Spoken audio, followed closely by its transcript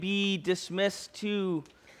be dismissed to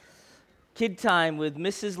kid time with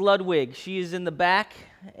Mrs. Ludwig. She is in the back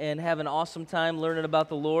and have an awesome time learning about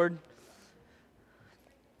the Lord.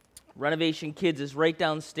 Renovation Kids is right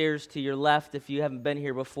downstairs to your left if you haven't been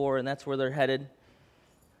here before, and that's where they're headed.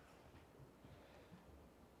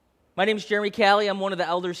 My name is Jeremy Callie. I'm one of the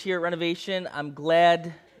elders here at Renovation. I'm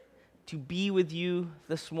glad to be with you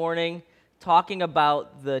this morning talking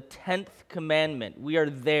about the 10th commandment. We are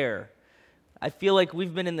there. I feel like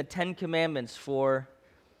we've been in the 10 commandments for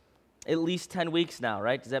at least 10 weeks now,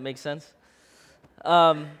 right? Does that make sense?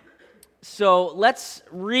 So let's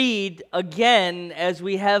read again, as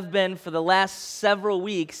we have been for the last several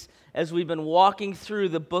weeks, as we've been walking through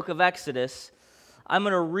the book of Exodus. I'm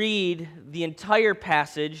going to read the entire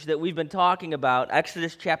passage that we've been talking about,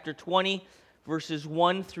 Exodus chapter 20, verses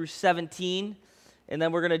 1 through 17, and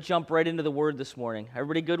then we're going to jump right into the Word this morning.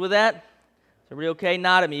 Everybody good with that? Is everybody okay?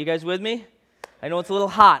 Nod at me. You guys with me? I know it's a little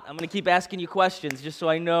hot. I'm going to keep asking you questions just so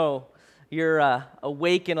I know you're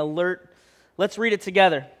awake and alert. Let's read it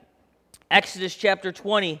together. Exodus chapter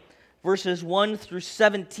 20, verses 1 through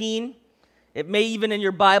 17. It may even in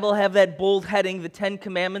your Bible have that bold heading, the 10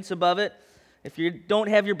 Commandments above it. If you don't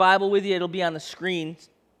have your Bible with you, it'll be on the screen.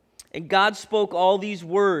 And God spoke all these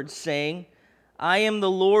words, saying, I am the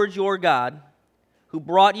Lord your God, who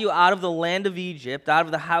brought you out of the land of Egypt, out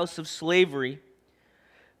of the house of slavery.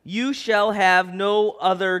 You shall have no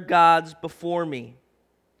other gods before me.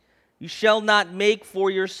 You shall not make for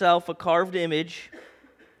yourself a carved image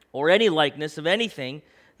or any likeness of anything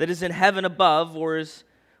that is in heaven above or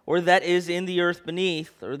that is in the earth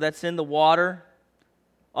beneath or that's in the water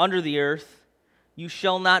under the earth. You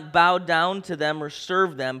shall not bow down to them or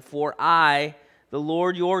serve them, for I, the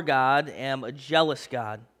Lord your God, am a jealous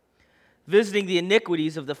God, visiting the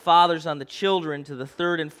iniquities of the fathers on the children to the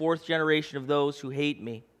third and fourth generation of those who hate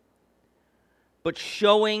me, but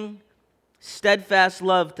showing steadfast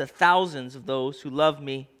love to thousands of those who love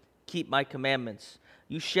me, keep my commandments.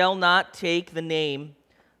 You shall not take the name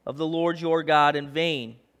of the Lord your God in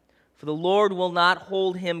vain, for the Lord will not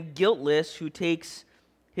hold him guiltless who takes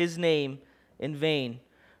his name in vain.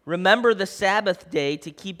 Remember the Sabbath day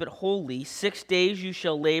to keep it holy. 6 days you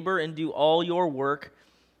shall labor and do all your work,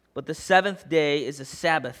 but the seventh day is a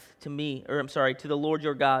Sabbath to the Lord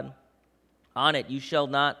your God. On it you shall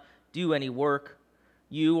not do any work,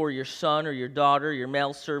 you or your son or your daughter, your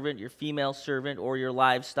male servant, your female servant, or your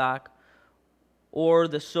livestock, or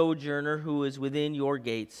the sojourner who is within your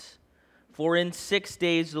gates. For in 6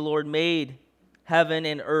 days the Lord made heaven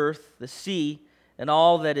and earth, the sea, and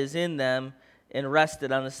all that is in them, and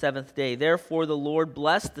rested on the seventh day. Therefore the Lord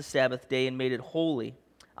blessed the Sabbath day and made it holy.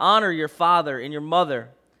 Honor your father and your mother,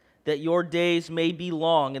 that your days may be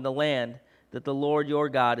long in the land that the Lord your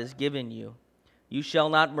God has given you. You shall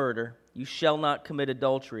not murder. You shall not commit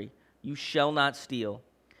adultery. You shall not steal.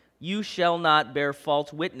 You shall not bear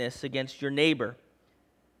false witness against your neighbor.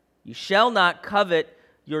 You shall not covet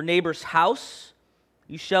your neighbor's house.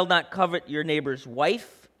 You shall not covet your neighbor's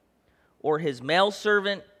wife, or his male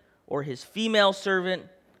servant, or his female servant,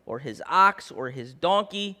 or his ox, or his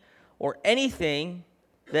donkey, or anything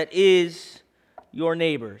that is your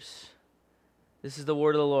neighbor's. This is the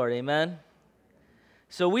word of the Lord. Amen.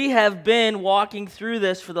 So we have been walking through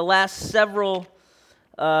this for the last several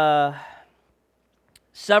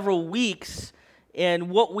weeks, and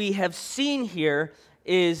what we have seen here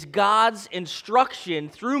is God's instruction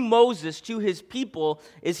through Moses to his people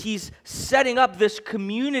is he's setting up this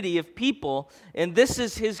community of people, and this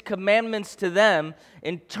is his commandments to them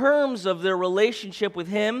in terms of their relationship with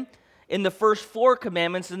him in the first 4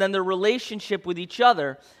 commandments, and then their relationship with each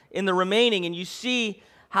other in the remaining. And you see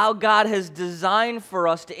how God has designed for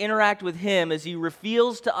us to interact with him as he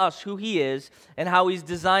reveals to us who he is and how he's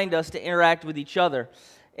designed us to interact with each other.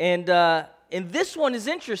 And this one is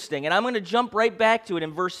interesting, and I'm going to jump right back to it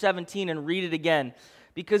in verse 17 and read it again,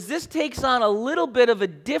 because this takes on a little bit of a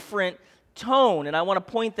different tone, and I want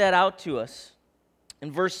to point that out to us.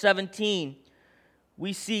 In verse 17,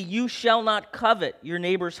 we see, you shall not covet your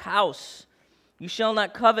neighbor's house. You shall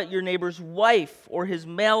not covet your neighbor's wife, or his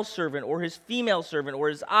male servant, or his female servant, or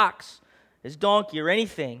his ox, his donkey, or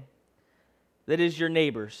anything that is your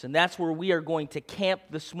neighbor's. And that's where we are going to camp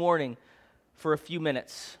this morning for a few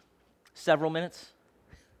minutes. Several minutes?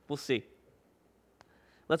 We'll see.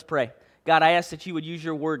 Let's pray. God, I ask that you would use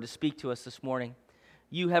your word to speak to us this morning.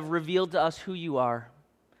 You have revealed to us who you are.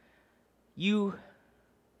 You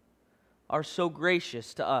are so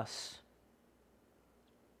gracious to us.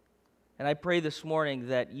 And I pray this morning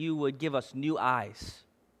that you would give us new eyes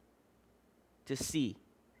to see.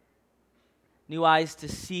 New eyes to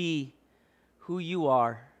see who you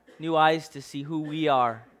are. New eyes to see who we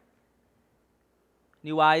are.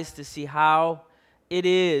 new eyes to see how it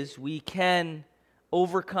is we can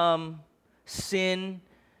overcome sin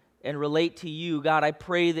and relate to you. God, I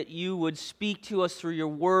pray that you would speak to us through your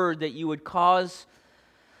word, that you would cause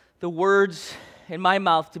the words in my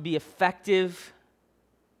mouth to be effective.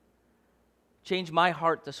 Change my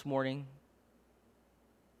heart this morning.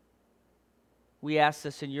 We ask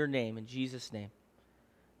this in your name, in Jesus' name.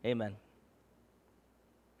 Amen.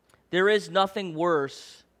 There is nothing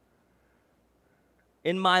worse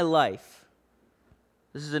in my life,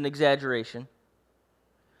 this is an exaggeration,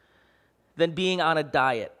 than being on a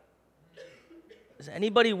diet. Is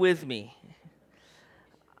anybody with me?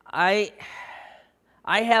 I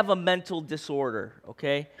have a mental disorder,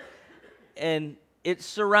 okay? And it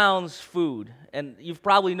surrounds food. And you've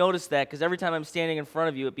probably noticed that because every time I'm standing in front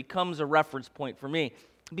of you, it becomes a reference point for me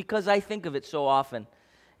because I think of it so often.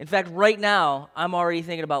 In fact, right now, I'm already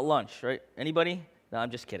thinking about lunch, right? Anybody? No, I'm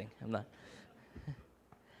just kidding. I'm not.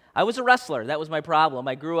 I was a wrestler. That was my problem.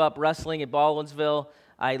 I grew up wrestling at Baldwinsville.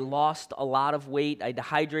 I lost a lot of weight. I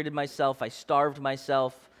dehydrated myself. I starved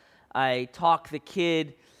myself. I talked the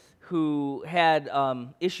kid who had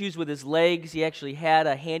issues with his legs. He actually had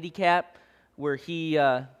a handicap where he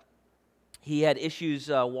had issues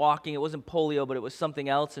walking. It wasn't polio, but it was something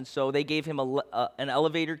else. And so they gave him an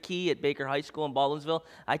elevator key at Baker High School in Baldwinsville.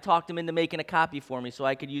 I talked him into making a copy for me so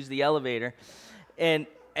I could use the elevator. And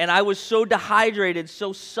I was so dehydrated,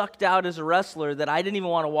 so sucked out as a wrestler that I didn't even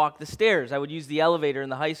want to walk the stairs. I would use the elevator in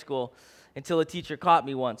the high school until a teacher caught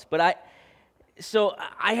me once. But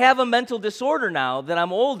I have a mental disorder now that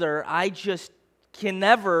I'm older. I just can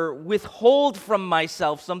never withhold from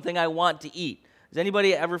myself something I want to eat. Does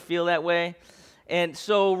anybody ever feel that way? And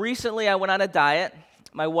so recently I went on a diet.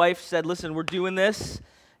 My wife said, listen, we're doing this.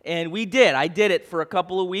 And we did. I did it for a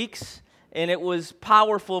couple of weeks. And it was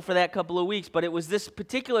powerful for that couple of weeks. But it was this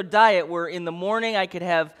particular diet where in the morning I could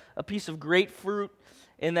have a piece of grapefruit.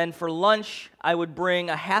 And then for lunch, I would bring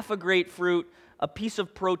a half a grapefruit, a piece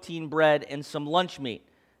of protein bread, and some lunch meat.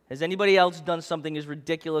 Has anybody else done something as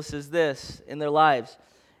ridiculous as this in their lives?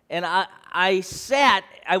 And I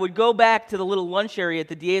would go back to the little lunch area at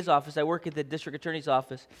the DA's office. I work at the district attorney's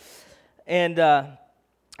office. And a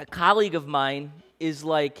colleague of mine is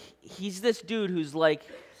like, he's this dude who's like,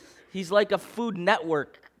 he's like a Food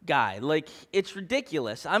Network guy. Like, it's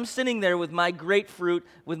ridiculous. I'm sitting there with my grapefruit,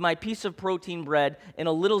 with my piece of protein bread, and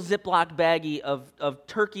a little Ziploc baggie of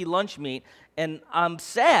turkey lunch meat, and I'm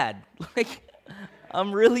sad. Like,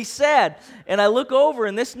 I'm really sad. And I look over,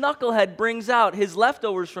 and this knucklehead brings out his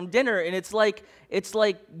leftovers from dinner, and it's like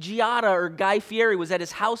Giada or Guy Fieri was at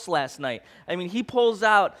his house last night. I mean, he pulls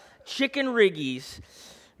out chicken riggies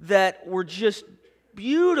that were just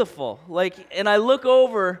beautiful. Like, and I look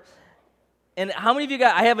over, and how many of you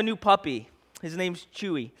I have a new puppy. His name's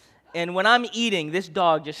Chewy. And when I'm eating, this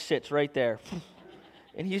dog just sits right there.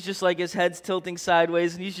 And he's just like, his head's tilting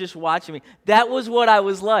sideways, and he's just watching me. That was what I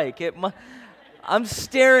was like. I'm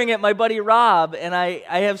staring at my buddy Rob, and I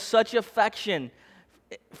have such affection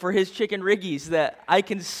for his chicken riggies that I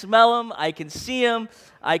can smell them, I can see them,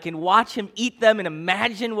 I can watch him eat them and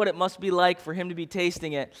imagine what it must be like for him to be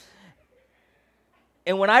tasting it.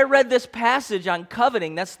 And when I read this passage on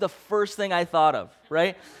coveting, that's the first thing I thought of,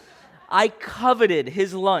 right? I coveted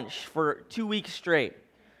his lunch for 2 weeks straight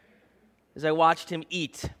as I watched him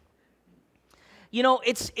eat. You know,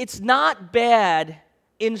 it's not bad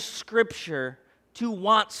in Scripture to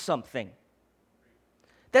want something.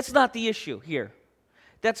 That's not the issue here.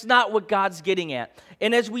 That's not what God's getting at.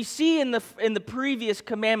 And as we see in the previous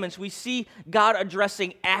commandments, we see God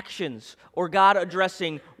addressing actions or God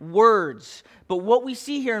addressing words. But what we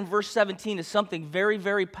see here in verse 17 is something very,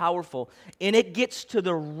 very powerful. And it gets to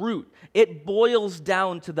the root. It boils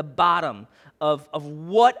down to the bottom of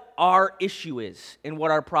what our issue is and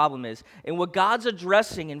what our problem is. And what God's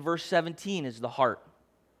addressing in verse 17 is the heart.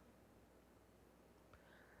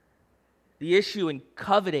 The issue in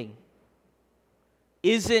coveting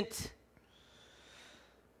isn't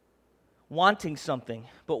wanting something,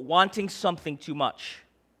 but wanting something too much.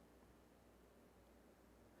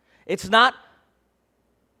 It's not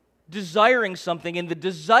desiring something, and the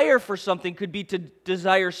desire for something could be to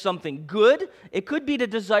desire something good. It could be to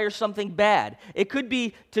desire something bad. It could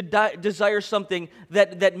be to desire something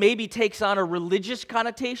that maybe takes on a religious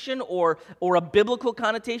connotation or a biblical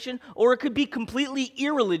connotation, or it could be completely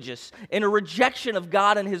irreligious and a rejection of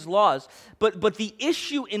God and His laws. But the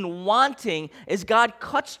issue in wanting, as God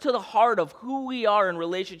cuts to the heart of who we are in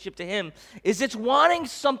relationship to Him, is it's wanting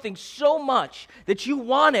something so much that you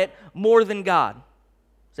want it more than God.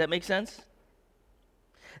 Does that make sense?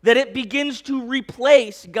 that it begins to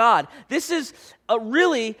replace God. This is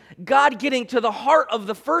really God getting to the heart of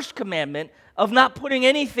the first commandment of not putting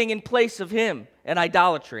anything in place of Him and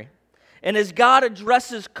idolatry. And as God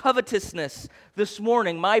addresses covetousness this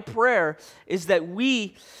morning, my prayer is that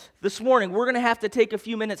this morning, we're going to have to take a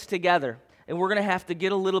few minutes together, and we're going to have to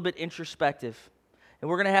get a little bit introspective, and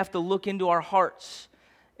we're going to have to look into our hearts,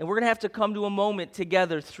 and we're going to have to come to a moment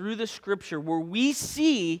together through the Scripture where we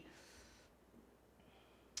see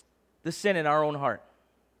the sin in our own heart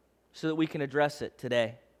so that we can address it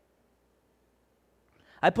today.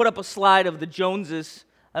 I put up a slide of the Joneses.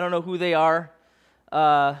 I don't know who they are.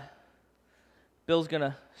 Bill's going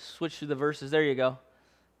to switch through the verses. There you go.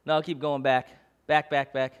 No, I'll keep going back.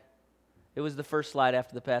 Back. It was the first slide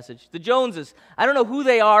after the passage. The Joneses. I don't know who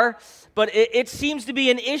they are, but it seems to be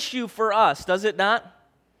an issue for us, does it not?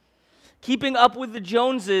 Keeping up with the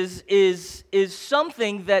Joneses is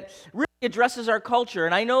something that really addresses our culture.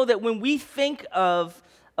 And I know that when we think of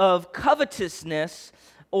covetousness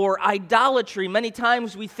or idolatry, many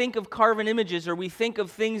times we think of carven images, or we think of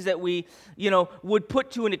things that we, would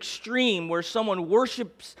put to an extreme where someone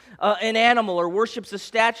worships an animal or worships a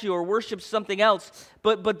statue or worships something else.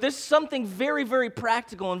 But this is something very, very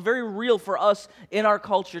practical and very real for us in our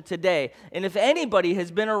culture today. And if anybody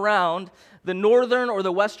has been around the northern or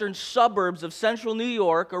the western suburbs of central New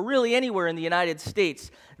York, or really anywhere in the United States,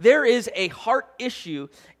 there is a heart issue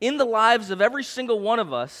in the lives of every single one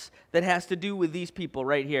of us that has to do with these people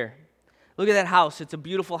right here. Look at that house. It's a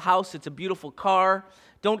beautiful house. It's a beautiful car.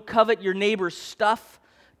 Don't covet your neighbor's stuff.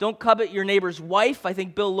 Don't covet your neighbor's wife. I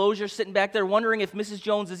think Bill Lozier sitting back there wondering if Mrs.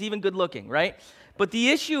 Jones is even good looking, right? But the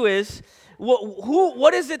issue is,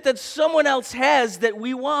 what is it that someone else has that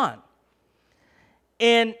we want?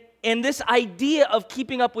 And this idea of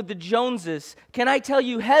keeping up with the Joneses, can I tell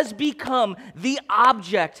you, has become the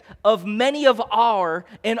object of many of our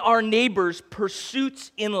and our neighbors'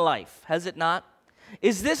 pursuits in life, has it not?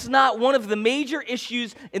 Is this not one of the major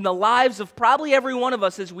issues in the lives of probably every one of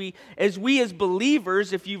us as we as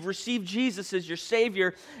believers, if you've received Jesus as your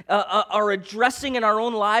Savior, are addressing in our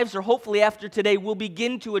own lives, or hopefully after today we'll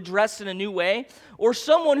begin to address in a new way? Or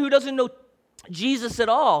someone who doesn't know Jesus at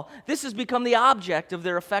all, this has become the object of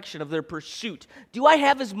their affection, of their pursuit. Do I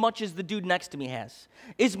have as much as the dude next to me has?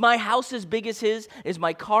 Is my house as big as his? Is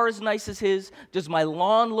my car as nice as his? Does my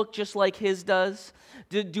lawn look just like his does?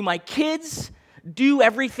 Do my kids do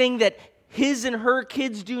everything that his and her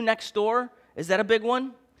kids do next door? Is that a big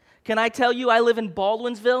one? Can I tell you, I live in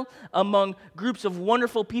Baldwinsville among groups of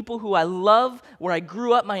wonderful people who I love, where I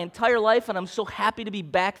grew up my entire life, and I'm so happy to be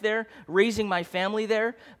back there, raising my family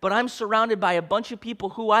there. But I'm surrounded by a bunch of people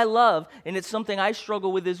who I love, and it's something I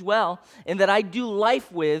struggle with as well, and that I do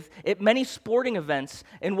life with at many sporting events.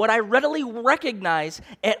 And what I readily recognize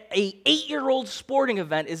at an 8-year-old sporting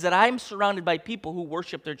event is that I'm surrounded by people who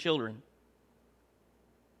worship their children.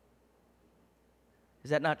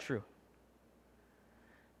 Is that not true?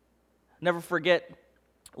 Never forget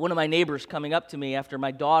one of my neighbors coming up to me after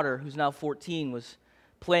my daughter, who's now 14, was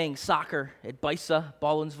playing soccer at BISA,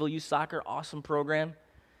 Baldwinsville Youth Soccer, awesome program.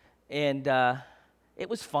 And it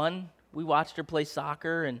was fun. We watched her play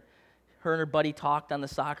soccer, and her and her buddy talked on the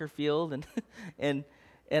soccer field. And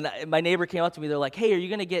my neighbor came up to me. They're like, "Hey, are you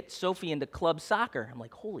going to get Sophie into club soccer?" I'm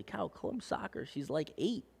like, "Holy cow, club soccer? She's like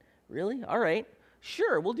 8. Really? All right.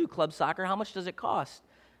 Sure, we'll do club soccer. How much does it cost?"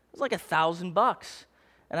 It was like $1,000.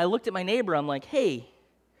 And I looked at my neighbor, I'm like, "Hey,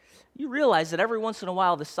 you realize that every once in a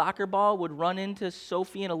while the soccer ball would run into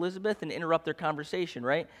Sophie and Elizabeth and interrupt their conversation,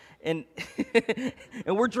 right?" And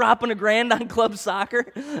and we're dropping $1,000 on club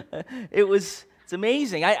soccer. It's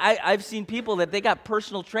amazing. I've seen people that they got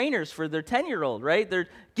personal trainers for their 10-year-old, right? They're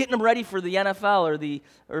getting them ready for the NFL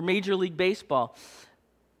or Major League Baseball.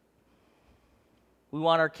 We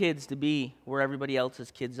want our kids to be where everybody else's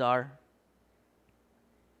kids are.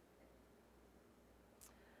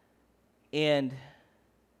 And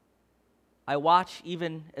I watch,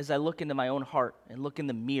 even as I look into my own heart and look in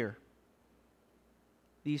the mirror,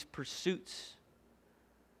 these pursuits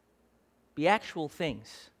be actual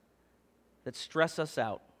things that stress us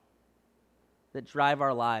out, that drive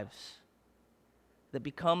our lives, that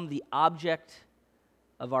become the object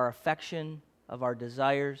of our affection, of our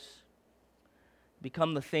desires,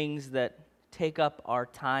 become the things that take up our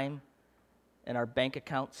time and our bank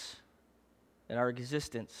accounts and our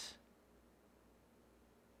existence.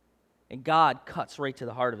 And God cuts right to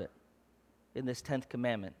the heart of it in this 10th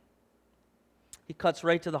commandment. He cuts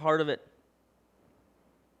right to the heart of it.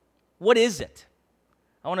 What is it?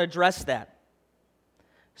 I want to address that.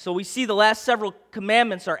 So we see the last several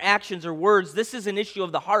commandments are actions or words. This is an issue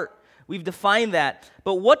of the heart. We've defined that.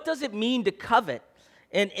 But what does it mean to covet?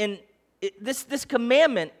 This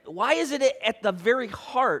commandment, why is it at the very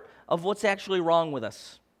heart of what's actually wrong with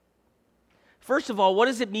us? First of all, what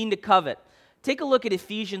does it mean to covet? Take a look at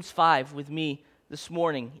Ephesians 5 with me this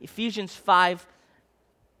morning. Ephesians 5,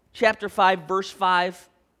 chapter 5, verse 5.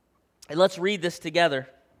 And let's read this together.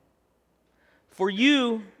 For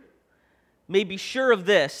you may be sure of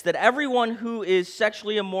this, that everyone who is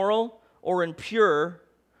sexually immoral or impure,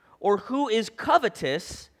 or who is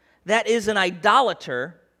covetous, that is an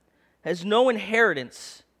idolater, has no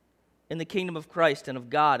inheritance in the kingdom of Christ and of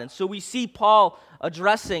God. And so we see Paul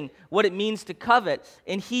addressing what it means to covet,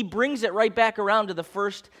 and he brings it right back around to the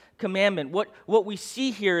first commandment. What we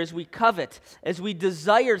see here is we covet as we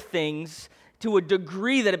desire things to a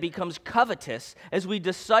degree that it becomes covetous, as we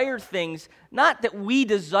desire things, not that we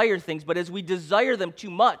desire things, but as we desire them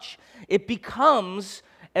too much, it becomes,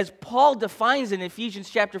 as Paul defines in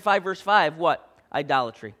Ephesians chapter 5, verse 5, what?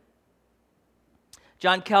 Idolatry.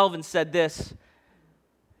 John Calvin said this.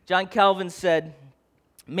 John Calvin said,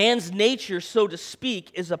 man's nature, so to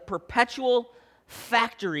speak, is a perpetual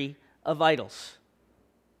factory of idols.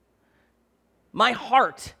 My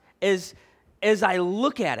heart, as I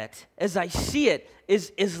look at it, as I see it,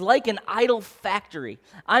 is like an idol factory.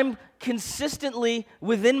 I'm consistently,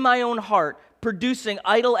 within my own heart, producing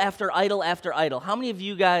idol after idol after idol. How many of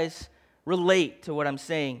you guys relate to what I'm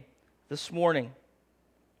saying this morning?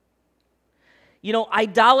 You know,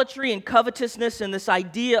 idolatry and covetousness and this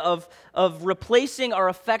idea of replacing our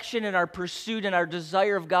affection and our pursuit and our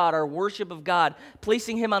desire of God, our worship of God,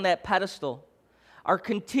 placing Him on that pedestal, our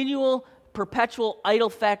continual, perpetual idol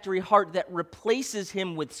factory heart that replaces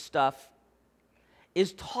Him with stuff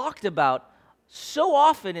is talked about so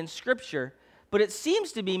often in Scripture, but it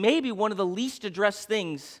seems to be maybe one of the least addressed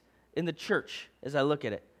things in the church as I look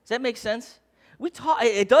at it. Does that make sense?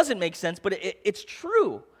 It doesn't make sense, but it's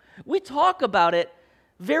true. We talk about it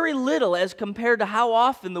very little as compared to how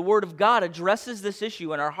often the Word of God addresses this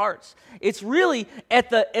issue in our hearts. It's really at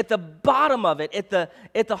the bottom of it,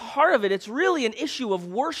 at the heart of it, it's really an issue of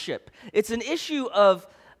worship. It's an issue of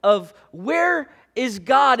where is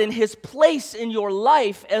God in His place in your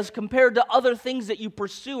life as compared to other things that you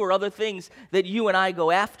pursue or other things that you and I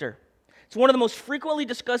go after. It's one of the most frequently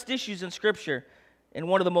discussed issues in Scripture and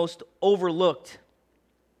one of the most overlooked.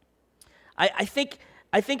 I think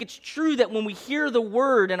it's true that when we hear the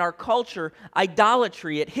word in our culture,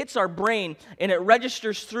 idolatry, it hits our brain and it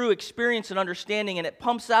registers through experience and understanding, and it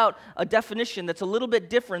pumps out a definition that's a little bit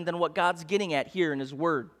different than what God's getting at here in His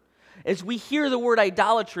word. As we hear the word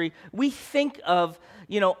idolatry, we think of,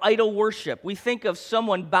 idol worship. We think of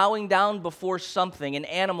someone bowing down before something, an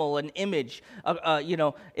animal, an image.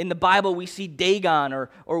 In the Bible we see Dagon,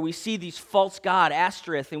 or we see these false god,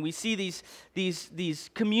 Ashtoreth, and we see these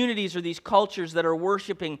communities or these cultures that are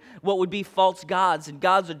worshiping what would be false gods, and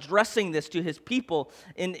God's addressing this to His people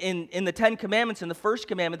in the 10 Commandments, in the first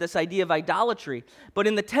commandment, this idea of idolatry. But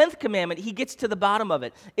in the 10th commandment, He gets to the bottom of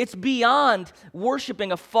it. It's beyond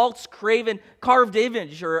worshiping a false carved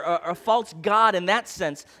image or a false god in that sense,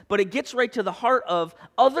 but it gets right to the heart of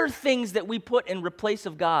other things that we put in replace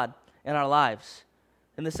of God in our lives,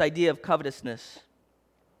 and this idea of covetousness.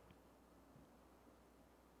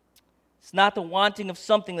 It's not the wanting of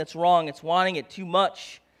something that's wrong, it's wanting it too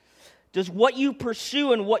much. Does what you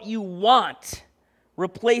pursue and what you want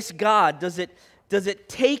replace God? Does it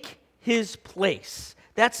take His place?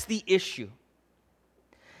 That's the issue.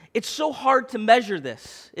 It's so hard to measure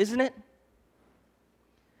this, isn't it?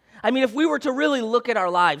 I mean, if we were to really look at our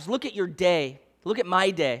lives, look at your day, look at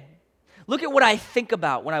my day, look at what I think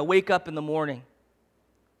about when I wake up in the morning,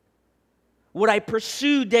 what I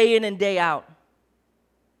pursue day in and day out,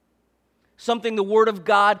 something the Word of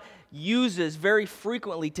God uses very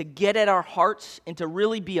frequently to get at our hearts and to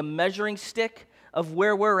really be a measuring stick of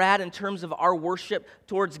where we're at in terms of our worship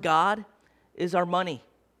towards God, is our money.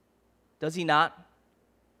 Does He not?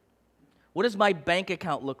 What does my bank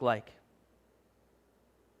account look like?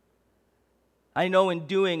 I know in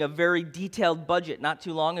doing a very detailed budget not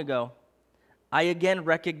too long ago, I again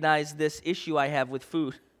recognized this issue I have with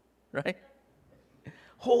food, right?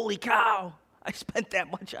 Holy cow, I spent that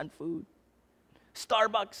much on food.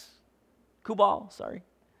 Starbucks, Kubal, sorry.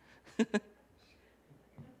 What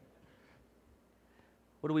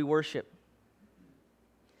do we worship?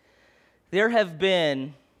 There have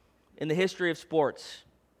been, in the history of sports,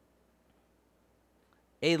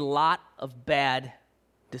 a lot of bad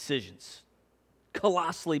decisions.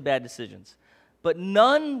 Colossally bad decisions. But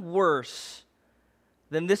none worse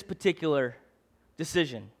than this particular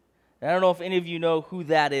decision. And I don't know if any of you know who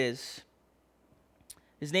that is.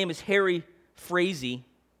 His name is Harry Frazee.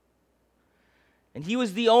 And he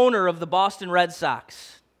was the owner of the Boston Red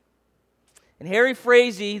Sox. And Harry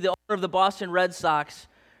Frazee, the owner of the Boston Red Sox,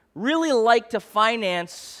 really liked to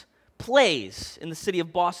finance plays in the city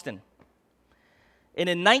of Boston. And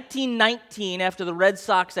in 1919, after the Red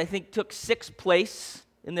Sox, I think, took sixth place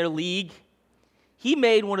in their league, he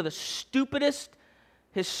made one of the stupidest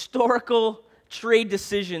historical trade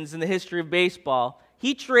decisions in the history of baseball.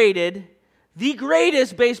 He traded the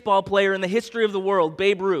greatest baseball player in the history of the world,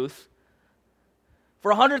 Babe Ruth,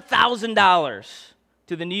 for $100,000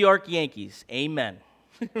 to the New York Yankees. Amen.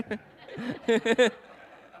 I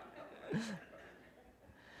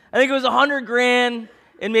think it was $100,000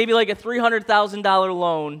 and maybe like a $300,000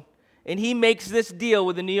 loan, and he makes this deal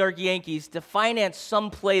with the New York Yankees to finance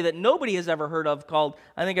some play that nobody has ever heard of called,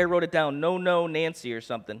 I think I wrote it down, No No Nancy or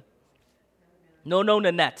something. No No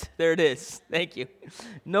Nanette. There it is. Thank you.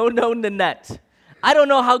 No No Nanette. I don't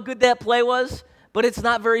know how good that play was, but it's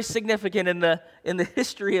not very significant in the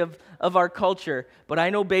history of our culture. But I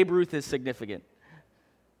know Babe Ruth is significant.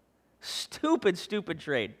 Stupid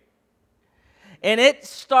trade. And it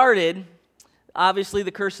started, obviously, the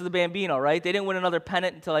curse of the Bambino, right? They didn't win another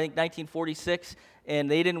pennant until, I think, 1946, and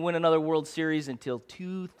they didn't win another World Series until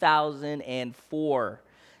 2004.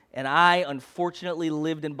 And I, unfortunately,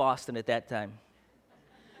 lived in Boston at that time.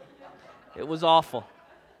 It was awful.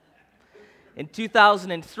 In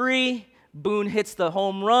 2003, Boone hits the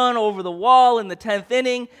home run over the wall in the 10th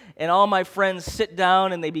inning, and all my friends sit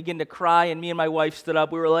down and they begin to cry, and me and my wife stood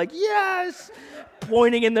up. We were like, yes,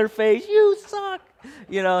 pointing in their face, you suck.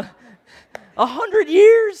 100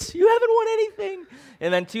 years, you haven't won anything.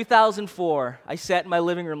 And then 2004, I sat in my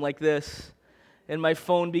living room like this, and my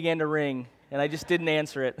phone began to ring, and I just didn't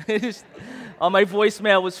answer it. All my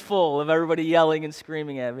voicemail was full of everybody yelling and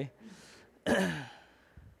screaming at me.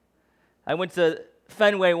 I went to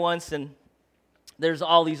Fenway once, and there's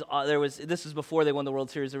all these. This was before they won the World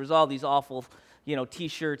Series. There was all these awful,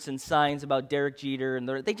 T-shirts and signs about Derek Jeter, and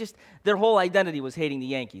their whole identity was hating the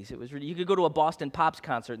Yankees. It was you could go to a Boston Pops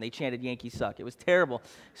concert and they chanted "Yankees suck." It was terrible.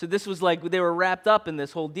 So this was like they were wrapped up in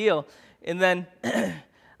this whole deal, and then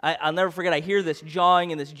I'll never forget. I hear this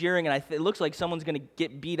jawing and this jeering, and it looks like someone's going to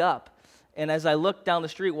get beat up. And as I look down the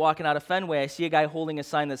street walking out of Fenway, I see a guy holding a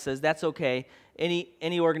sign that says, "That's okay.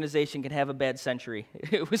 Any organization can have a bad century."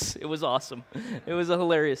 It was awesome. It was a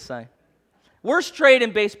hilarious sign. Worst trade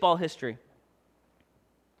in baseball history.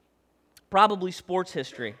 Probably sports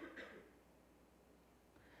history.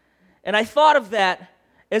 And I thought of that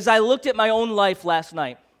as I looked at my own life last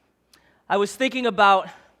night. I was thinking about,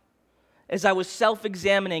 as I was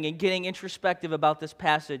self-examining and getting introspective about this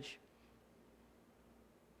passage,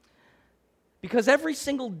 because every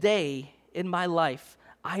single day in my life,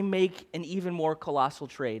 I make an even more colossal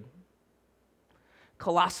trade.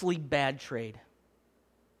 Colossally bad trade.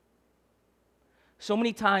 So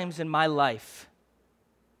many times in my life,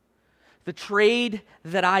 the trade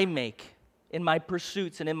that I make in my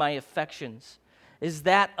pursuits and in my affections is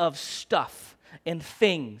that of stuff and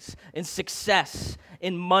things and success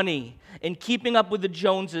and money and keeping up with the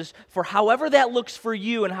Joneses for however that looks for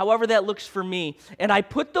you and however that looks for me. And I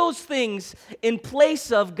put those things in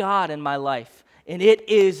place of God in my life. And it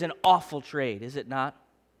is an awful trade, is it not?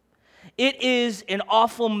 It is an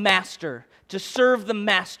awful master to serve the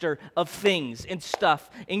master of things and stuff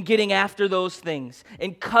and getting after those things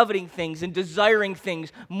and coveting things and desiring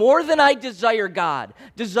things more than I desire God,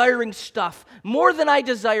 desiring stuff more than I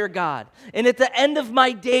desire God. And at the end of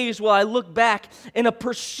my days, while I look back in a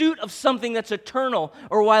pursuit of something that's eternal,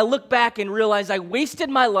 or while I look back and realize I wasted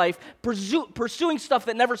my life pursuing stuff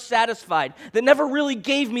that never satisfied, that never really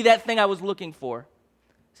gave me that thing I was looking for.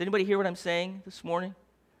 Does anybody hear what I'm saying this morning?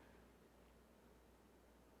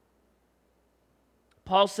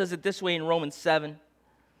 Paul says it this way in Romans 7,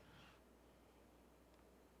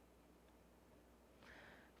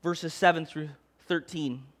 verses 7 through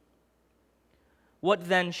 13. What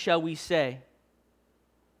then shall we say?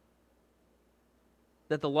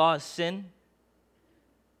 That the law is sin?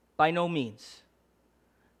 By no means.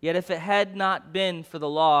 Yet if it had not been for the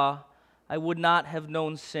law, I would not have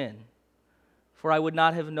known sin, for I would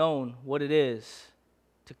not have known what it is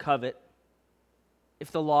to covet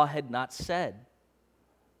if the law had not said,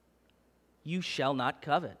 you shall not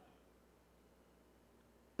covet.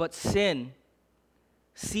 But sin,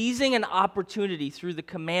 seizing an opportunity through the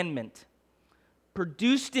commandment,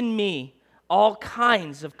 produced in me all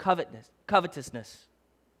kinds of covetousness.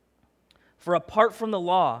 For apart from the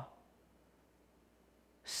law,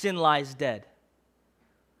 sin lies dead.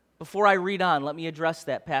 Before I read on, let me address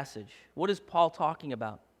that passage. What is Paul talking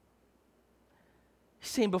about? He's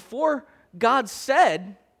saying before God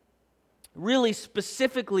said, really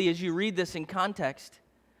specifically as you read this in context,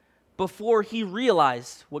 before he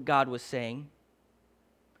realized what God was saying,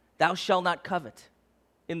 thou shalt not covet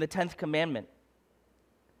in the 10th commandment.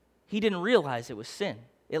 He didn't realize it was sin.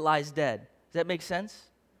 It lies dead. Does that make sense?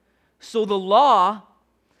 So the law,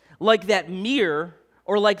 like that mirror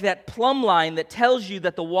or like that plumb line that tells you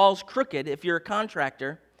that the wall's crooked if you're a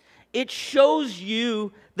contractor, it shows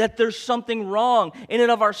you that there's something wrong. In and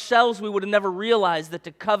of ourselves, we would have never realized that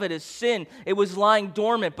to covet is sin. It was lying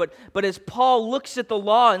dormant. But as Paul looks at the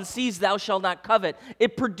law and sees thou shalt not covet,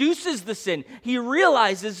 it produces the sin. He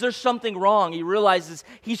realizes there's something wrong. He realizes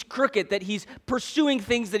he's crooked, that he's pursuing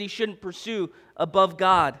things that he shouldn't pursue above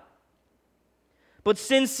God. But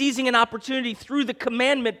sin, seizing an opportunity through the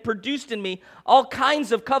commandment, produced in me all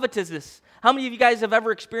kinds of covetousness. How many of you guys have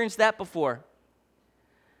ever experienced that before?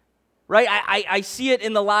 Right? I see it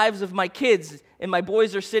in the lives of my kids, and my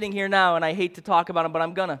boys are sitting here now, and I hate to talk about them, but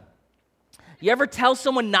I'm gonna. You ever tell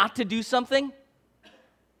someone not to do something?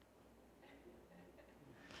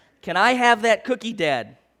 Can I have that cookie,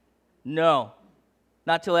 Dad? No,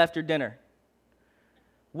 not till after dinner.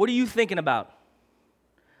 What are you thinking about?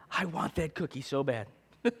 I want that cookie so bad,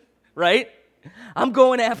 right? I'm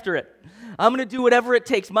going after it. I'm going to do whatever it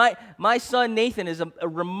takes. My son Nathan is a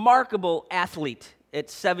remarkable athlete at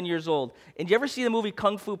 7 years old. And do you ever see the movie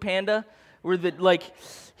Kung Fu Panda, where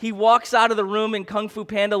he walks out of the room in Kung Fu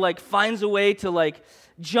Panda, finds a way to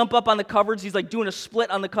jump up on the cupboards. He's doing a split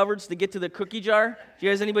on the cupboards to get to the cookie jar. Do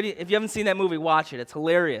you guys, anybody? If you haven't seen that movie, watch it. It's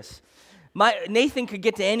hilarious. Nathan could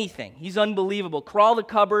get to anything. He's unbelievable. Crawl the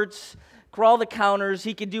cupboards, crawl the counters.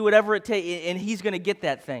 He could do whatever it takes, and he's going to get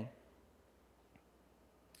that thing.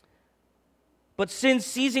 But sin,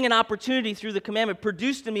 seizing an opportunity through the commandment,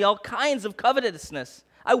 produced in me all kinds of covetousness.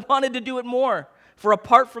 I wanted to do it more. For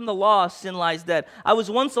apart from the law, sin lies dead. I was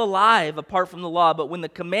once alive apart from the law, but when the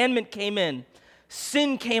commandment came in,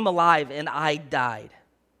 sin came alive and I died.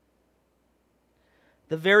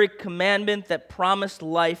 The very commandment that promised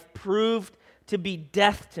life proved to be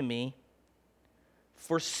death to me.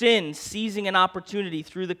 For sin, seizing an opportunity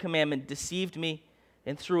through the commandment, deceived me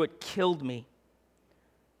and through it killed me.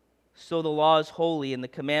 So the law is holy, and the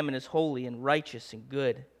commandment is holy and righteous and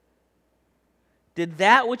good. Did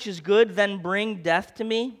that which is good then bring death to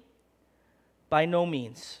me? By no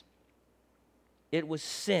means. It was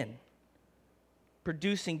sin,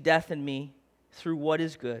 producing death in me through what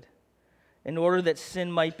is good, in order that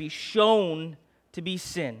sin might be shown to be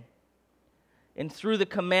sin, and through the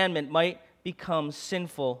commandment might become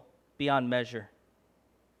sinful beyond measure.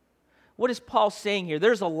 What is Paul saying here?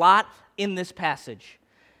 There's a lot in this passage.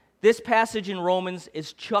 This passage in Romans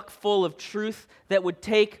is chock full of truth that would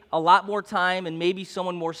take a lot more time and maybe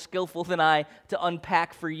someone more skillful than I to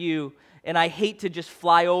unpack for you. And I hate to just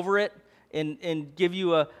fly over it and give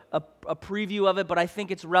you a preview of it, but I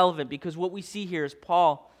think it's relevant because what we see here is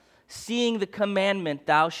Paul seeing the commandment,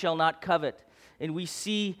 thou shalt not covet. And we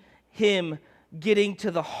see him getting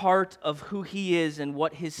to the heart of who he is and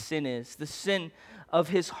what his sin is. The sin of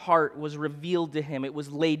his heart was revealed to him. It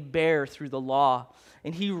was laid bare through the law.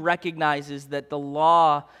 And he recognizes that the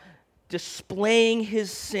law displaying his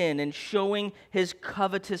sin and showing his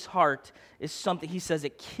covetous heart is something, he says,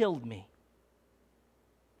 it killed me,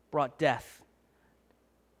 brought death.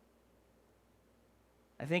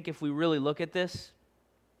 I think if we really look at this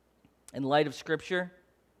in light of Scripture,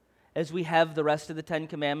 as we have the rest of the Ten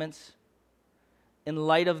Commandments, in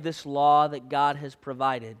light of this law that God has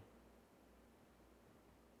provided,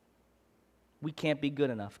 we can't be good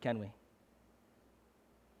enough, can we?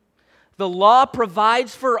 The law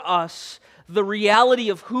provides for us the reality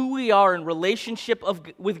of who we are in relationship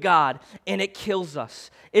with God, and it kills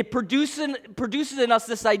us. It produces in us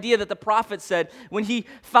this idea that the prophet said when he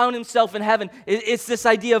found himself in heaven. It's this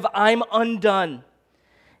idea of I'm undone.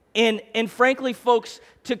 And frankly, folks,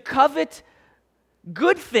 to covet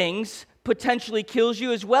good things potentially kills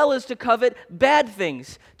you as well as to covet bad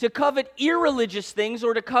things, to covet irreligious things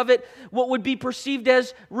or to covet what would be perceived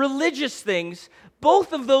as religious things.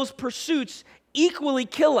 Both of those pursuits equally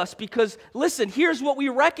kill us because, listen, here's what we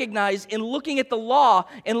recognize in looking at the law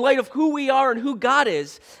in light of who we are and who God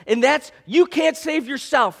is, and that's you can't save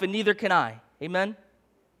yourself and neither can I. Amen?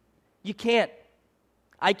 You can't.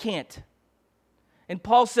 I can't. And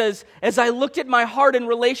Paul says, as I looked at my heart in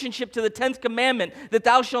relationship to the 10th commandment, that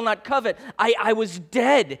thou shalt not covet, I was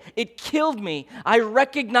dead. It killed me. I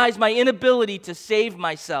recognized my inability to save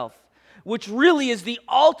myself. which really is the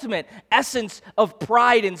ultimate essence of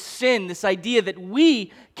pride and sin, this idea that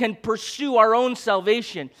we can pursue our own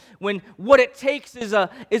salvation when what it takes is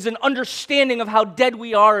an understanding of how dead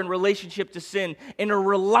we are in relationship to sin and a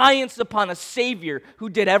reliance upon a Savior who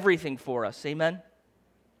did everything for us. Amen?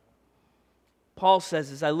 Paul says,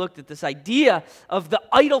 as I looked at this idea of the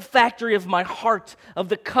idol factory of my heart, of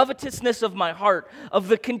the covetousness of my heart, of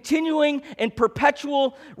the continuing and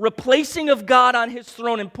perpetual replacing of God on his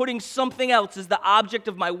throne and putting something else as the object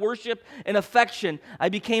of my worship and affection, I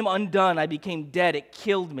became undone. I became dead. It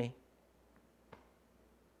killed me.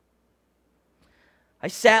 I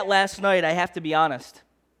sat last night, I have to be honest,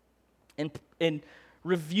 in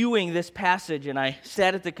reviewing this passage, and I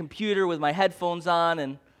sat at the computer with my headphones on,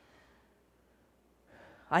 and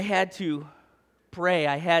I had to pray.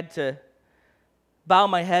 I had to bow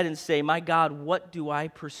my head and say, my God, what do I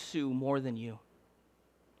pursue more than you?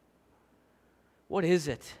 What is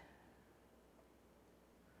it?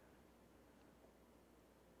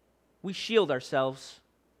 We shield ourselves.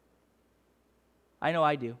 I know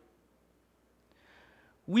I do.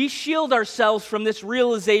 We shield ourselves from this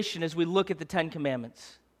realization as we look at the Ten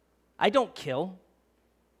Commandments. I don't kill.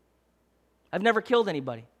 I've never killed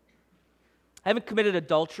anybody. I haven't committed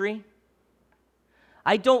adultery.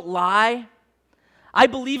 I don't lie. I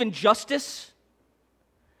believe in justice.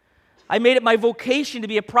 I made it my vocation to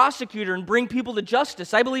be a prosecutor and bring people to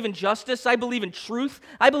justice. I believe in justice. I believe in truth.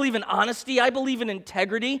 I believe in honesty. I believe in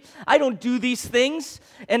integrity. I don't do these things.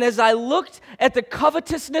 And as I looked at the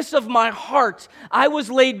covetousness of my heart, I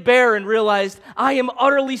was laid bare and realized I am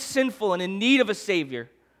utterly sinful and in need of a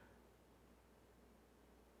Savior.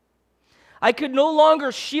 I could no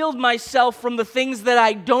longer shield myself from the things that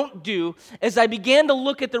I don't do as I began to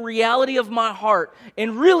look at the reality of my heart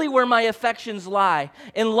and really where my affections lie.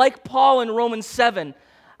 And like Paul in Romans 7,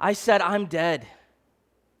 I said, I'm dead.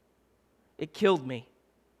 It killed me.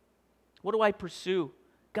 What do I pursue?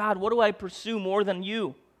 God, what do I pursue more than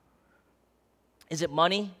you? Is it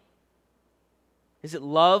money? Is it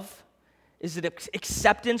love? Is it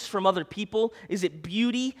acceptance from other people? Is it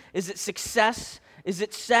beauty? Is it success? Is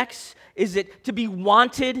it sex? Is it to be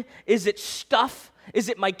wanted? Is it stuff? Is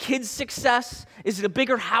it my kids' success? Is it a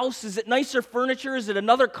bigger house? Is it nicer furniture? Is it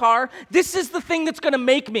another car? This is the thing that's going to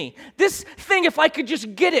make me. This thing, if I could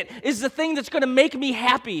just get it, is the thing that's going to make me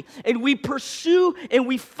happy. And we pursue and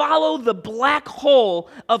we follow the black hole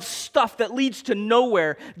of stuff that leads to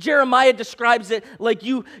nowhere. Jeremiah describes it like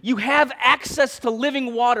you have access to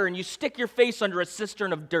living water and you stick your face under a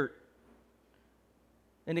cistern of dirt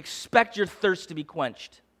and expect your thirst to be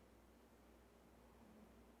quenched.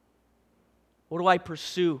 What do I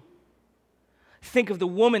pursue? Think of the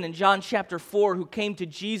woman in John chapter 4 who came to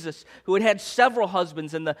Jesus, who had had several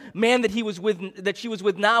husbands, and the man that she was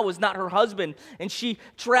with now was not her husband. And she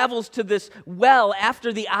travels to this well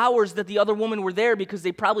after the hours that the other women were there because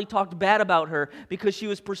they probably talked bad about her because she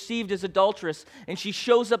was perceived as adulterous. And she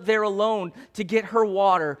shows up there alone to get her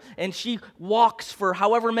water, and she walks for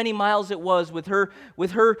however many miles it was with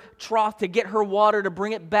her trough to get her water to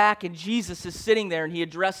bring it back. And Jesus is sitting there, and he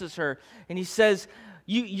addresses her, and he says,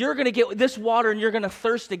 You're going to get this water and you're going to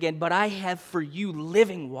thirst again, but I have for you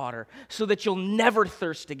living water so that you'll never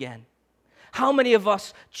thirst again. How many of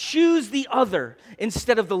us choose the other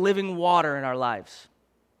instead of the living water in our lives?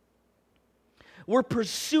 We're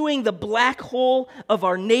pursuing the black hole of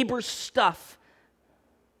our neighbor's stuff,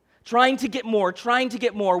 trying to get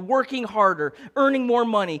more, working harder, earning more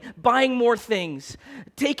money, buying more things,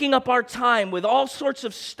 taking up our time with all sorts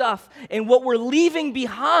of stuff. And what we're leaving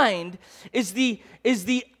behind is the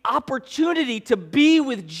opportunity to be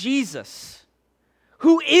with Jesus,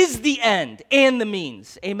 who is the end and the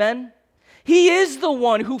means. Amen? He is the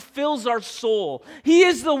one who fills our soul. He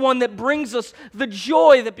is the one that brings us the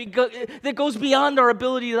joy that goes beyond our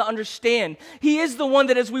ability to understand. He is the one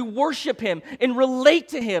that as we worship Him and relate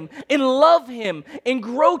to Him and love Him and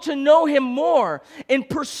grow to know Him more and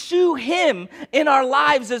pursue Him in our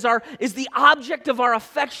lives as the object of our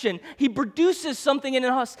affection, He produces something in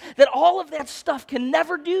us that all of that stuff can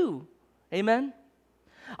never do. Amen?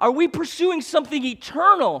 Are we pursuing something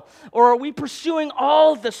eternal, or are we pursuing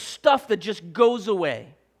all the stuff that just goes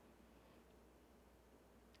away,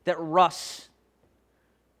 that rusts,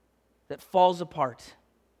 that falls apart?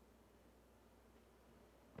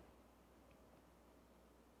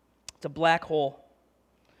 It's a black hole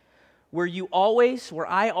where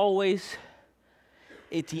I always,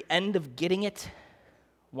 at the end of getting it,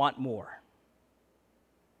 want more.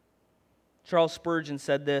 Charles Spurgeon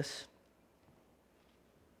said this: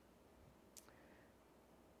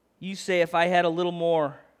 You say, if I had a little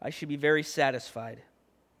more, I should be very satisfied.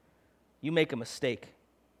 You make a mistake.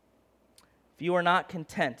 If you are not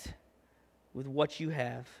content with what you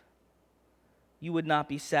have, you would not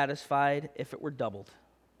be satisfied if it were doubled.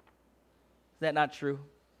 Is that not true?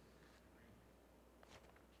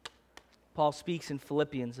 Paul speaks in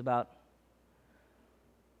Philippians about,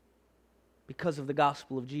 because of the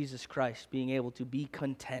gospel of Jesus Christ, being able to be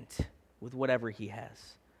content with whatever he has.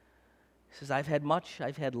 He says, I've had much,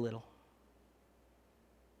 I've had little.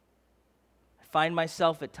 I find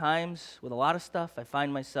myself at times with a lot of stuff. I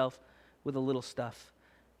find myself with a little stuff.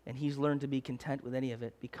 And he's learned to be content with any of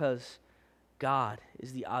it because God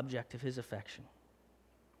is the object of his affection.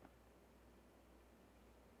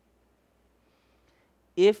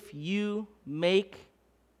 If you make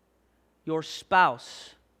your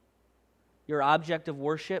spouse your object of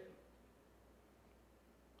worship,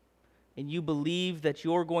 and you believe that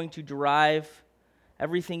you're going to derive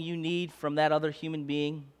everything you need from that other human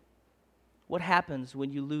being, what happens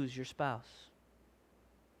when you lose your spouse?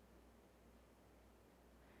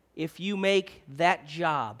 If you make that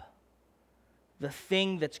job the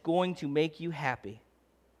thing that's going to make you happy,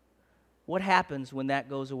 what happens when that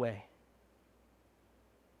goes away?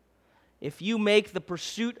 If you make the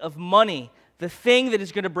pursuit of money the thing that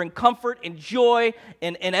is going to bring comfort and joy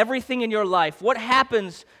and everything in your life, what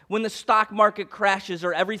happens when the stock market crashes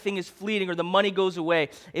or everything is fleeting or the money goes away?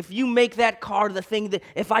 If you make that car the thing that,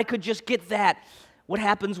 if I could just get that, what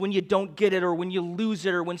happens when you don't get it or when you lose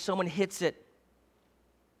it or when someone hits it?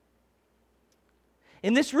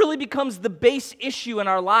 And this really becomes the base issue in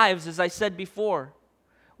our lives, as I said before.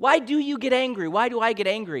 Why do you get angry? Why do I get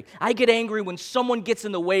angry? I get angry when someone gets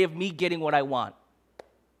in the way of me getting what I want.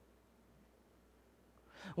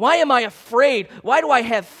 Why am I afraid? Why do I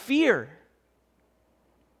have fear?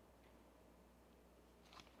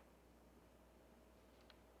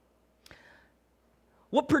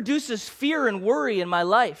 What produces fear and worry in my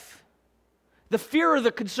life? The fear or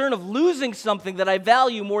the concern of losing something that I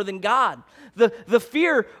value more than God. The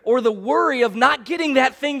fear or the worry of not getting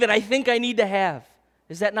that thing that I think I need to have.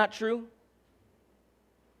 Is that not true?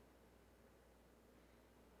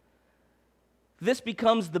 This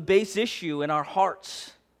becomes the base issue in our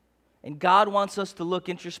hearts. And God wants us to look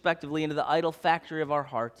introspectively into the idol factory of our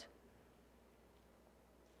heart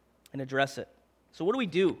and address it. So what do we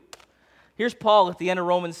do? Here's Paul at the end of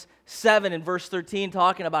Romans 7 and verse 13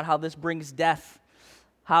 talking about how this brings death.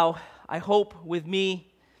 How I hope with me,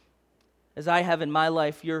 as I have in my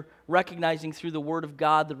life, you're recognizing through the Word of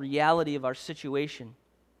God the reality of our situation.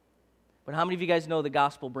 But how many of you guys know the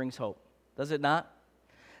gospel brings hope? Does it not?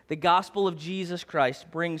 The gospel of Jesus Christ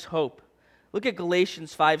brings hope. Look at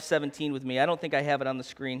Galatians 5:17 with me. I don't think I have it on the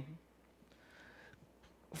screen.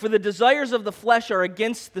 For the desires of the flesh are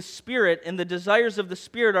against the Spirit, and the desires of the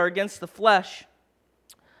Spirit are against the flesh.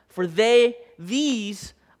 For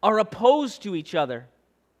these are opposed to each other.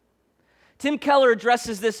 Tim Keller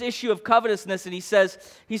addresses this issue of covetousness, and he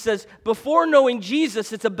says, before knowing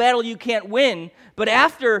Jesus, it's a battle you can't win, but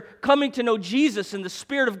after coming to know Jesus and the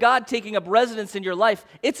Spirit of God taking up residence in your life,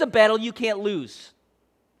 it's a battle you can't lose.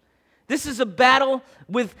 This is a battle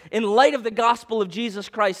in light of the gospel of Jesus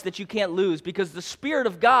Christ that you can't lose, because the Spirit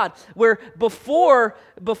of God, where before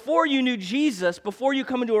you knew Jesus, before you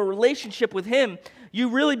come into a relationship with Him, you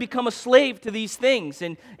really become a slave to these things.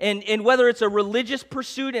 And whether it's a religious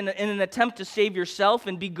pursuit in an attempt to save yourself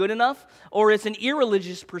and be good enough, or it's an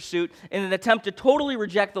irreligious pursuit in an attempt to totally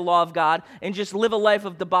reject the law of God and just live a life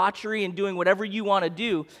of debauchery and doing whatever you want to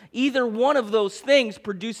do, either one of those things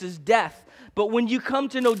produces death. But when you come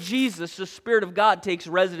to know Jesus, the Spirit of God takes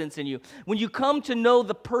residence in you. When you come to know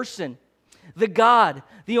the person, the God,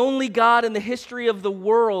 the only God in the history of the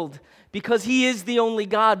world, because He is the only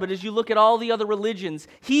God. But as you look at all the other religions,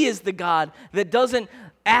 He is the God that doesn't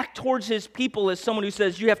act towards His people as someone who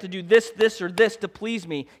says, you have to do this, this, or this to please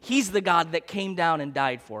me. He's the God that came down and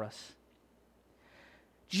died for us.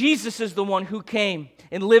 Jesus is the one who came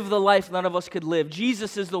and lived the life none of us could live.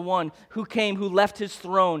 Jesus is the one who came, who left His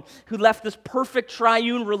throne, who left this perfect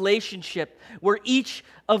triune relationship where each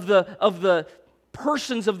of the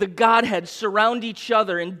persons of the Godhead surround each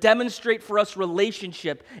other and demonstrate for us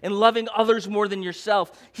relationship and loving others more than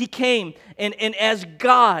yourself. He came, and as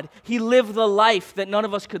God, He lived the life that none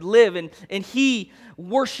of us could live, and He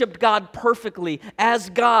worshiped God perfectly as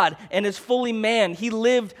God, and as fully man. He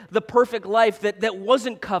lived the perfect life that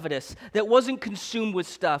wasn't covetous, that wasn't consumed with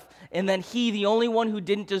stuff, and then He, the only one who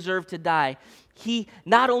didn't deserve to die, He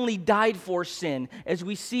not only died for sin, as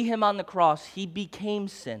we see Him on the cross, He became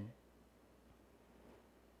sin.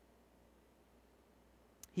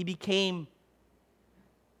 He became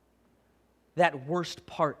that worst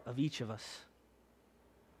part of each of us.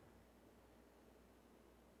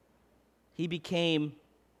 He became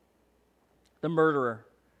the murderer,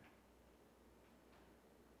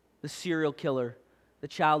 the serial killer, the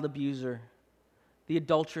child abuser, the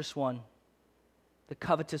adulterous one, the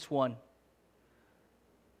covetous one.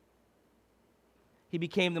 He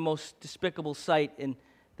became the most despicable sight in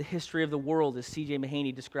the history of the world, as C.J.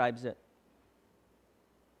 Mahaney describes it.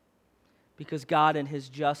 Because God, in His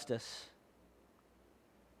justice,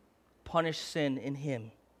 punished sin in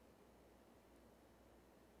Him.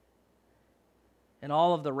 And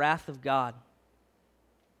all of the wrath of God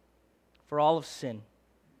for all of sin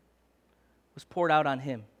was poured out on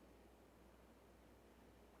Him.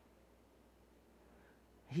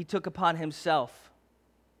 He took upon Himself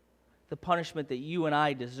the punishment that you and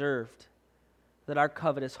I deserved, that our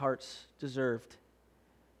covetous hearts deserved.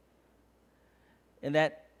 And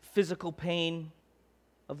that physical pain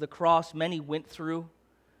of the cross many went through,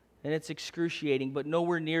 and it's excruciating, but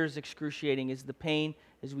nowhere near as excruciating as the pain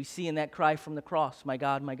as we see in that cry from the cross, my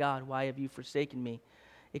God, why have you forsaken me?"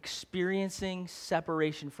 Experiencing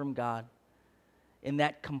separation from God in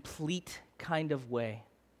that complete kind of way.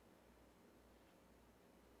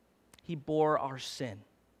 He bore our sin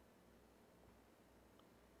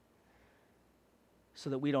so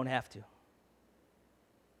that we don't have to.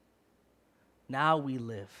 Now we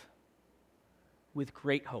live with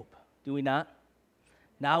great hope, do we not?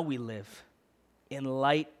 Now we live in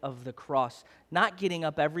light of the cross, not getting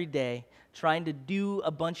up every day trying to do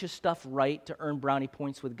a bunch of stuff right to earn brownie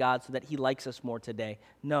points with God so that He likes us more today.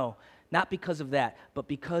 No, not because of that, but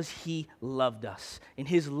because He loved us. And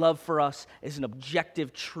His love for us is an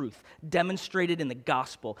objective truth, demonstrated in the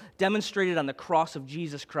gospel, demonstrated on the cross of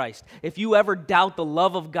Jesus Christ. If you ever doubt the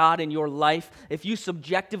love of God in your life, if you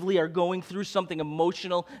subjectively are going through something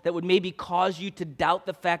emotional that would maybe cause you to doubt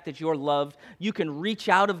the fact that you're loved, you can reach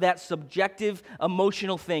out of that subjective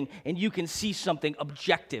emotional thing and you can see something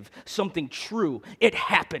objective, something true. It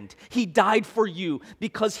happened. He died for you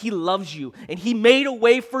because He loves you, and He made a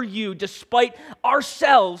way for you despite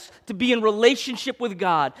ourselves to be in relationship with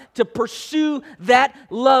God, to pursue that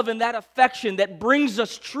love and that affection that brings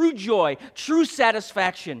us true joy, true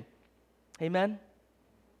satisfaction. Amen?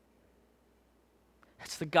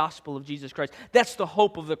 That's the gospel of Jesus Christ. That's the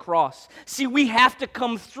hope of the cross. See, we have to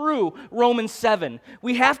come through Romans 7.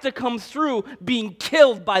 We have to come through being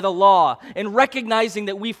killed by the law and recognizing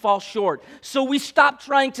that we fall short. So we stop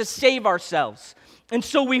trying to save ourselves. And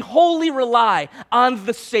so we wholly rely on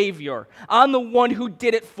the Savior, on the one who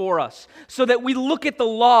did it for us, so that we look at the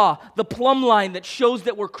law, the plumb line that shows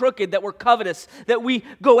that we're crooked, that we're covetous, that we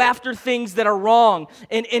go after things that are wrong,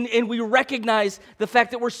 and we recognize the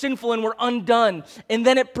fact that we're sinful and we're undone. And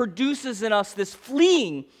then it produces in us this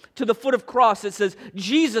fleeing to the foot of cross that says,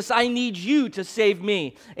 "Jesus, I need you to save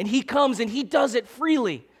me." And He comes and He does it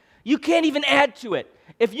freely. You can't even add to it.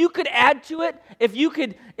 If you could add to it, if you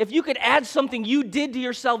could add something you did to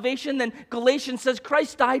your salvation, then Galatians says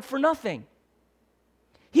Christ died for nothing.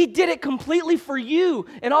 He did it completely for you,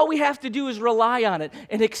 and all we have to do is rely on it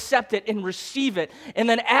and accept it and receive it, and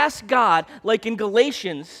then ask God, like in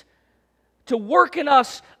Galatians, to work in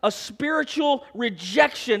us a spiritual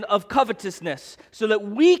rejection of covetousness so that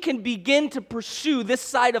we can begin to pursue this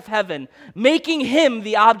side of heaven, making Him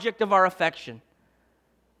the object of our affection.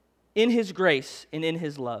 In His grace and in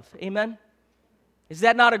His love. Amen? Is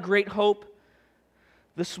that not a great hope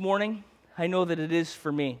this morning? I know that it is for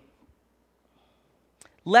me.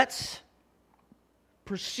 Let's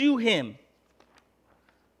pursue Him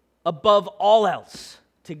above all else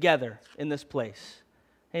together in this place.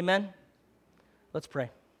 Amen? Let's pray.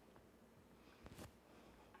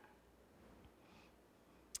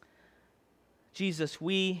 Jesus,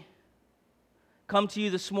 we come to You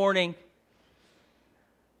this morning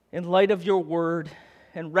in light of Your word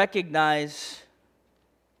and recognize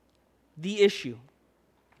the issue.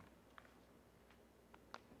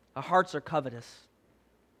 Our hearts are covetous.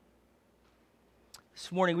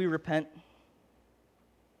 This morning we repent.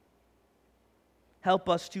 Help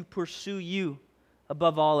us to pursue You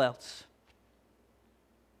above all else.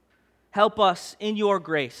 Help us in Your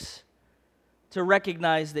grace to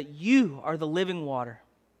recognize that You are the living water,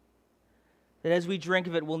 that as we drink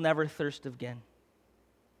of it, we'll never thirst again.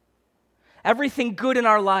 Everything good in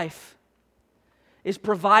our life is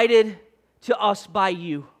provided to us by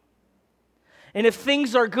You. And if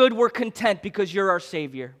things are good, we're content because You're our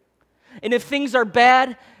Savior. And if things are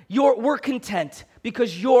bad, we're content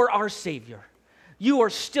because You're our Savior. You are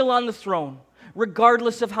still on the throne,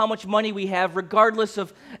 regardless of how much money we have, regardless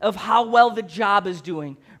of how well the job is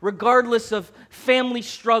doing, regardless of family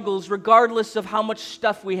struggles, regardless of how much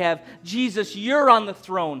stuff we have. Jesus, You're on the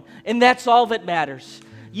throne, and that's all that matters.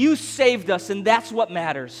 You saved us, and that's what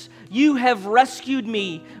matters. You have rescued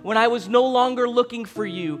me when I was no longer looking for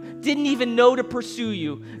you, didn't even know to pursue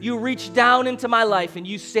you. You reached down into my life and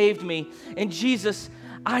you saved me. And Jesus,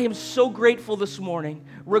 I am so grateful this morning.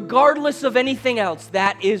 Regardless of anything else,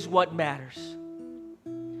 that is what matters.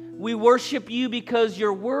 We worship you because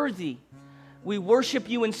you're worthy. We worship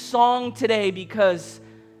you in song today because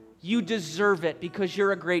you deserve it, because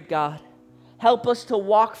you're a great God. Help us to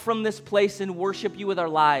walk from this place and worship you with our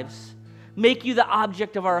lives. Make you the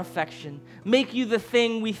object of our affection. Make you the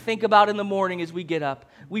thing we think about in the morning as we get up.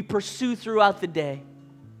 We pursue throughout the day.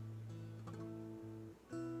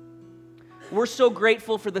 We're so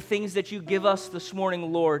grateful for the things that you give us this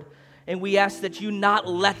morning, Lord, and we ask that you not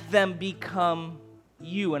let them become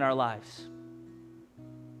you in our lives.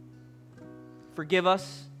 Forgive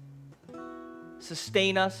us,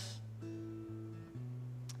 sustain us,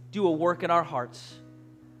 do a work in our hearts.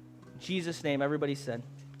 In Jesus' name, everybody said.